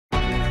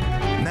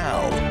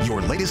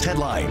your latest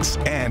headlines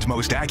and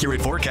most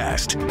accurate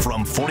forecast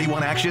from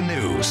 41 Action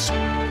News.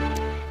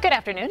 Good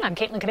afternoon. I'm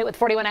Caitlin Knutt with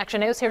 41 Action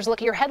News. Here's a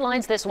look at your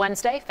headlines this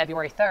Wednesday,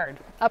 February 3rd.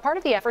 A part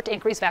of the effort to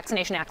increase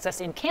vaccination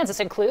access in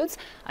Kansas includes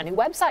a new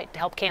website to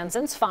help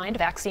Kansans find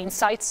vaccine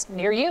sites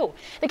near you.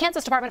 The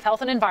Kansas Department of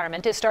Health and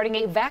Environment is starting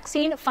a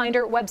vaccine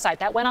finder website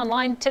that went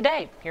online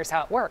today. Here's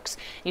how it works.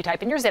 You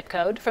type in your zip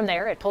code. From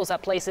there, it pulls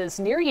up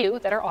places near you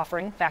that are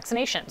offering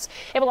vaccinations.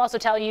 It will also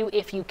tell you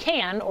if you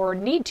can or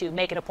need to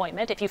make an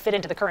appointment if you fit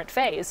into the current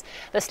phase.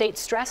 The state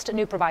stressed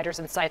new providers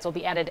and sites will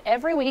be added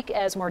every week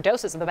as more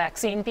doses of the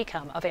vaccine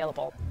become available.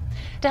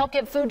 To help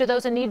give food to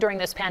those in need during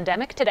this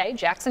pandemic, today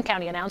Jackson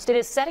County announced it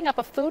is setting up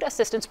a food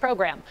assistance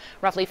program.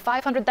 Roughly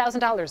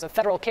 $500,000 of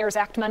federal CARES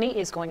Act money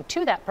is going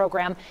to that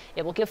program.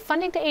 It will give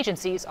funding to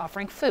agencies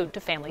offering food to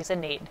families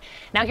in need.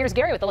 Now here's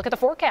Gary with a look at the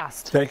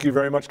forecast. Thank you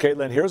very much,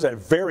 Caitlin. Here's a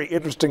very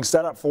interesting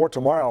setup for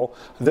tomorrow.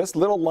 This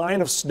little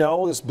line of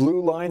snow, this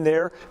blue line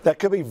there, that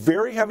could be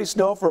very heavy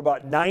snow for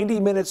about 90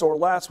 minutes or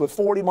less with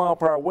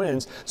 40-mile-per-hour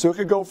winds. So it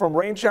could go from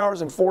rain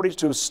showers and 40s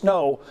to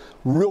snow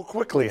real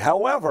quickly.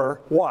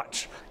 However,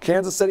 watch.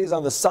 Kansas City is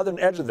on the southern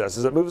edge of this.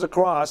 As it moves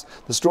across,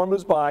 the storm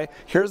moves by.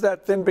 Here's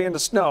that thin band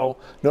of snow.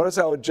 Notice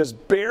how it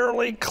just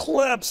barely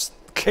clips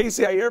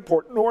KCI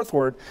Airport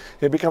northward.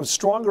 It becomes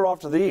stronger off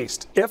to the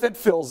east. If it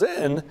fills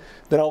in,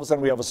 then all of a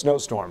sudden we have a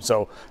snowstorm.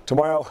 So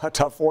tomorrow, a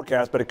tough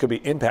forecast, but it could be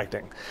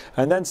impacting.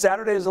 And then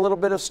Saturday is a little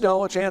bit of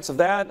snow, a chance of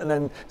that. And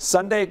then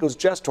Sunday it goes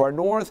just to our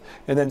north.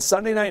 And then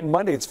Sunday night and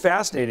Monday, it's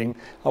fascinating.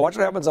 Watch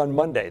what happens on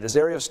Monday. This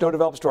area of snow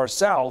develops to our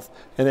south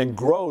and then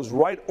grows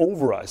right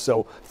over us.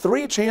 So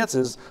 3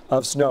 chances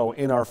of snow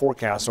in our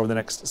forecast over the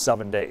next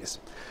 7 days.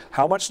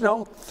 How much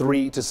snow?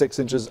 3 to 6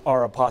 inches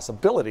are a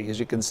possibility, as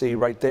you can see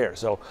right there.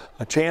 So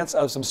a chance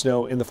of some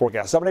snow in the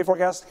forecast. 7-day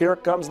forecast, here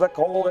comes the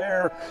cold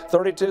air.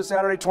 32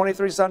 Saturday,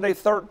 23 Sunday,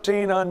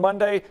 13 on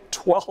Monday,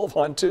 12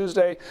 on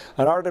Tuesday.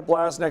 An Arctic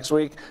blast next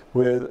week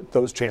with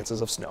those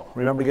chances of snow.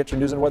 Remember to get your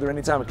news and weather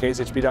anytime at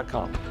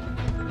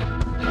KSHB.com.